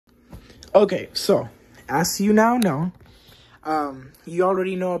Okay, so as you now know, you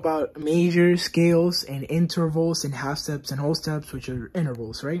already know about major scales and intervals and half steps and whole steps, which are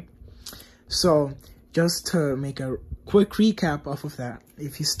intervals, right? So just to make a quick recap off of that,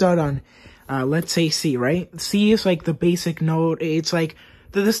 if you start on, let's say C, right? C is like the basic note. It's like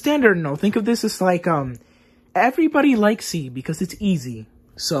the standard note. Think of this as like, everybody likes C because it's easy.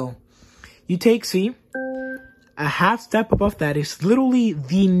 So you take C, a half step above that is literally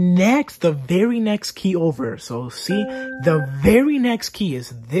the very next key over. So C, the very next key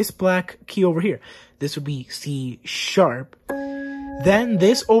is this black key over here. This would be C sharp. Then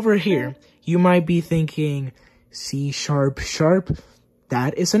this over here, you might be thinking C sharp sharp.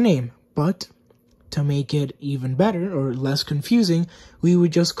 That is a name, but to make it even better or less confusing, we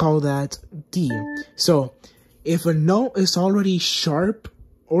would just call that D. So if a note is already sharp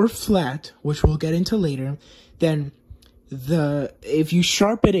or flat, which we'll get into later, then if you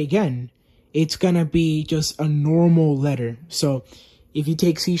sharp it again, it's gonna be just a normal letter. So if you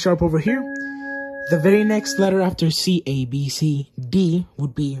take C sharp over here, the very next letter after C, A, B, C, D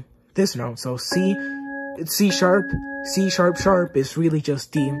would be this note. So C sharp sharp is really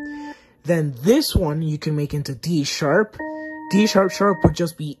just D. Then this one you can make into D sharp. D sharp sharp would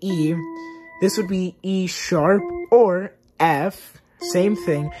just be E. This would be E sharp or F. Same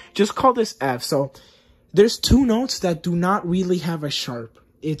thing. Just call this F. So there's two notes that do not really have a sharp.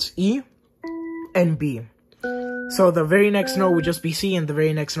 It's E and B. So the very next note would just be C, and the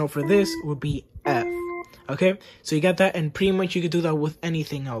very next note for this would be F. Okay? So you got that, and pretty much you could do that with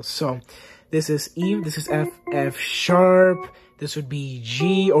anything else. So this is E, this is F, F sharp. This would be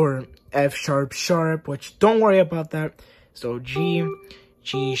G or F sharp sharp, which don't worry about that. So G,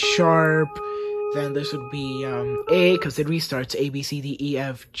 G sharp. Then this would be A, because it restarts A, B, C, D, E,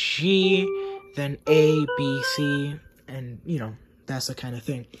 F, G. Then A, B, C, and, you know, that's the kind of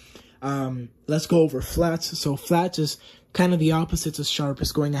thing. Let's go over flats. So flats is kind of the opposite of sharp.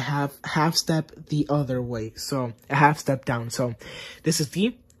 It's going a half step the other way. So a half step down. So this is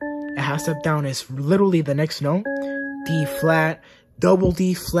D. A half step down is literally the next note. D flat, double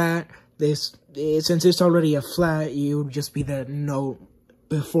D flat. Since it's already a flat, it would just be the note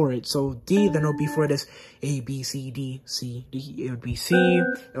before it. So D, the note before it is A, B, C, D, C, D. It would be C.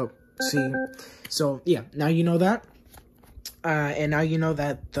 Oh, C. So yeah, now you know that. And now you know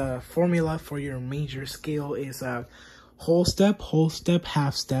that the formula for your major scale is whole step,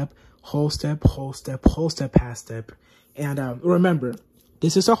 half step, whole step, whole step, whole step, half step. And remember,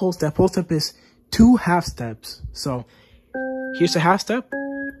 this is a whole step. Whole step is 2 half steps. So here's a half step.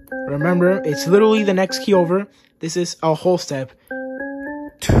 Remember, it's literally the next key over. This is a whole step.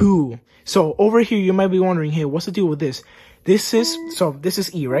 2. So over here, you might be wondering, hey, what's the deal with this? This is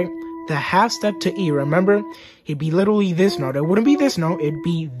E, right? The half step to E, remember, it'd be literally this note. It wouldn't be this note, it'd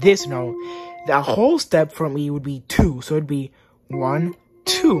be this note. The whole step from E would be 2, so it'd be 1,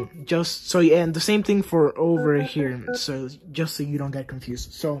 2. Just so, and the same thing for over here, so just so you don't get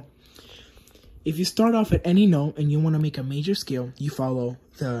confused. So if you start off at any note and you want to make a major scale, you follow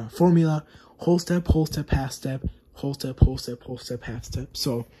the formula: whole step, half step, whole step, half step.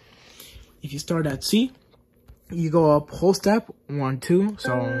 So if you start at C, you go up whole step, 1, 2.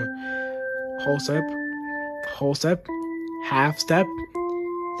 So whole step, half step,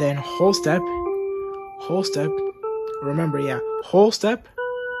 then whole step. Remember, yeah, whole step,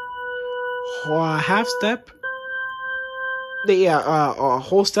 half step.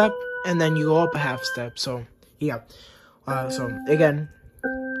 Whole step, and then you go up a half step. So yeah, so again,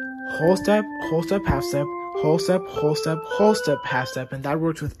 whole step, half step, whole step, half step, and that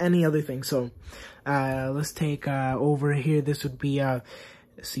works with any other thing. So let's take over here. This would be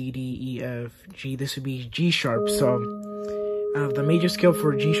C, D, E, F, G. This would be G sharp. So the major scale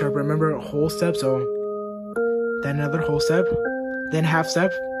for G sharp, remember, whole step. So then another whole step, then half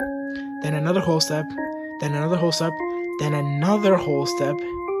step, then another whole step, then another whole step, then another whole step,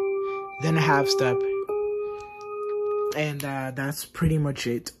 then a half step, and that's pretty much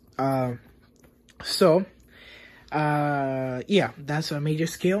it. Yeah, that's a major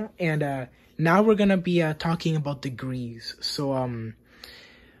scale, and now we're gonna be talking about degrees. So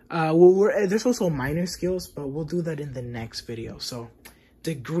there's also minor scales, but we'll do that in the next video. So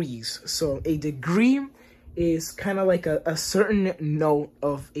degrees. So a degree is kind of like a certain note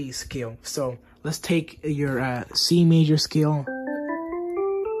of a scale. So let's take your C major scale.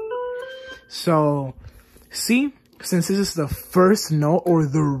 So C, since this is the first note or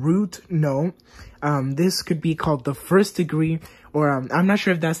the root note, this could be called the first degree, or I'm not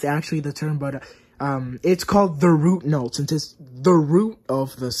sure if that's actually the term, but it's called the root note since it's the root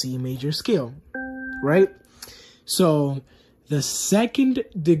of the C major scale, right? So the second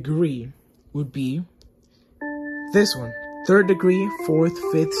degree would be this one. 3rd degree, 4th,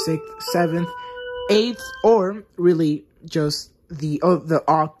 5th, 6th, 7th, 8th, or really just the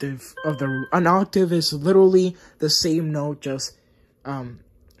octave of the root. An octave is literally the same note, just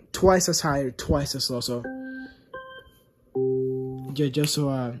twice as high or twice as low. So just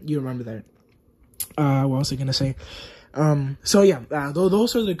so you remember that. What was I gonna say? So yeah,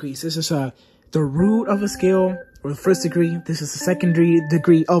 those are the degrees. This is the root of a scale, or the 1st degree. This is the 2nd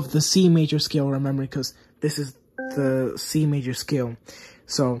degree of the C major scale. Remember, because this is the C major scale.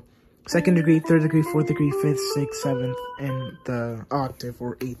 So 2nd degree, 3rd degree, 4th degree, 5th, 6th, 7th, and the octave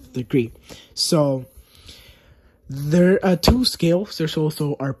or 8th degree. So there are 2 scales. There's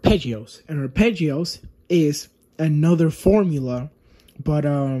also arpeggios, and arpeggios is another formula, but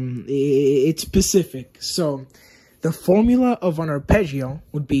it's specific. So the formula of an arpeggio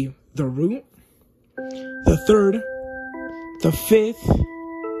would be the root, the 3rd, the 5th,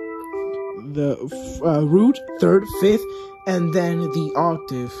 the root, 3rd, 5th, and then the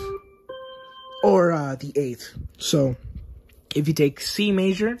octave, or the 8th. So if you take C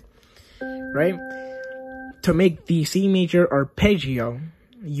major, right, to make the C major arpeggio,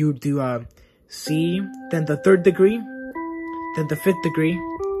 you do C, then the 3rd degree, then the 5th degree,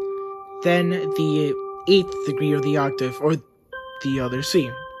 then the 8th degree, or the octave, or the other C.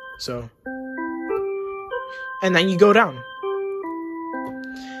 So, and then you go down.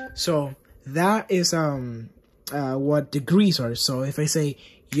 So that is what degrees are. So if I say,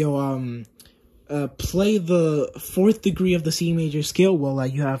 yo, play the 4th degree of the C major scale, well,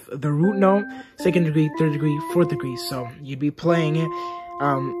 you have the root note, 2nd degree, 3rd degree, 4th degree. So you'd be playing it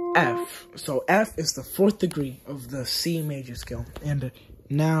F. So F is the 4th degree of the C major scale, and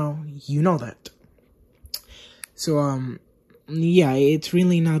now you know that. So yeah, it's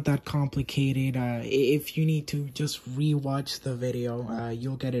really not that complicated. If you need to just rewatch the video,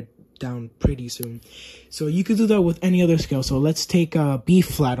 you'll get it down pretty soon. So you could do that with any other scale. So let's take B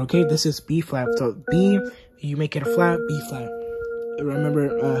flat. Okay, this is B flat. So B, you make it a flat, B flat.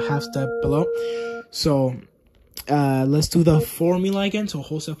 Remember, half step below. So let's do the formula again. So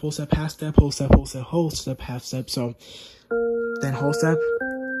whole step, half step, whole step, whole step, half step. So then whole step,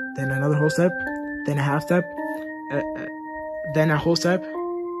 then another whole step, then a half step, then a whole step,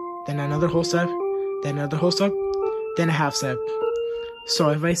 then another whole step, then another whole step, then a half step. So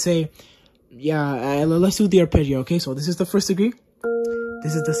if I say, yeah, let's do the arpeggio. Okay, so this is the 1st degree,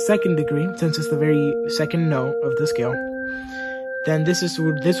 this is the 2nd degree, since it's the very 2nd note of the scale. Then this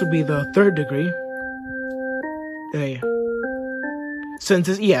would be the 3rd degree. Since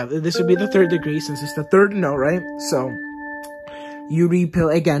it's, yeah, this would be the 3rd degree, since it's the 3rd note, right? So you repeat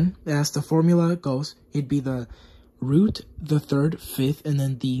again, as the formula goes. It'd be the root, the 3rd, 5th, and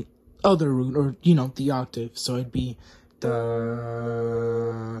then the other root, or the octave. So it'd be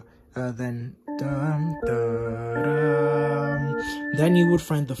the then dum, da, dum. Then you would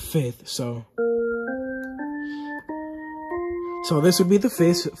find the 5th. So this would be the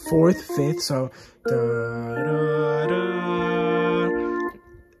 5th, 4th, 5th. So da, da, da,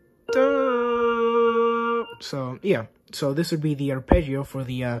 da. So yeah. So this would be the arpeggio for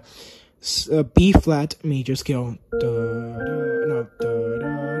the B flat major scale. Da, da, no, da,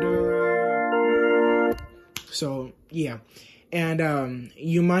 da, da. So yeah, and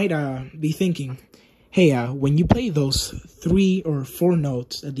you might be thinking, hey, when you play those 3 or 4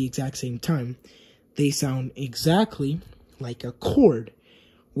 notes at the exact same time, they sound exactly like a chord.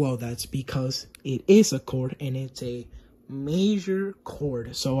 Well, that's because it is a chord, and it's a major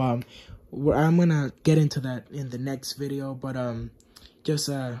chord. So I'm gonna get into that in the next video, but just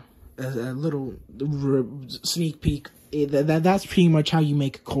a little sneak peek. That's pretty much how you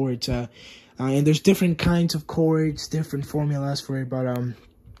make chords. And there's different kinds of chords, different formulas for it. But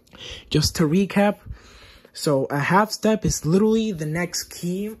just to recap, so a half step is literally the next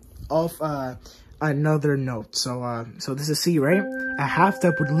key of another note. So so this is C, right? A half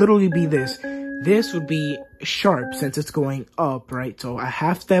step would literally be this. This would be sharp, since it's going up, right? So a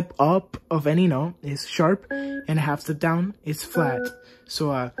half step up of any note is sharp, and a half step down is flat.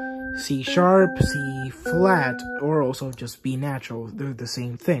 So C sharp, C flat, or also just B natural. They're the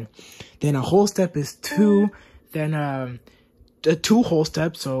same thing. Then a whole step is 2. Then 2 whole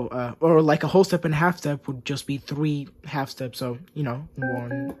steps. So or like a whole step and a half step would just be 3 half steps. So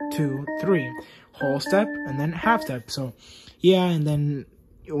 1, 2, 3 whole step, and then half step. So yeah, and then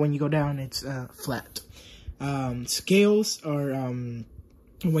when you go down, it's flat. Scales are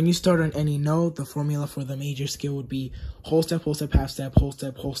when you start on any note, the formula for the major scale would be whole step, half step, whole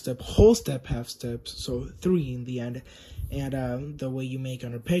step, whole step, half steps. So 3 in the end. And the way you make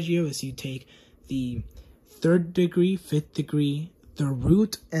an arpeggio is you take the 3rd degree, 5th degree, the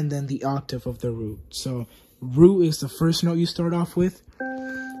root and then the octave of the root. So root is the first note you start off with.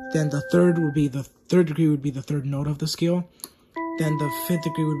 Then the third would be the third degree would be the third note of the scale. Then the fifth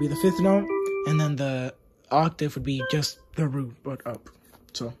degree would be the fifth note. And then the octave would be just the root, but up.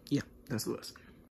 So yeah, that's the lesson.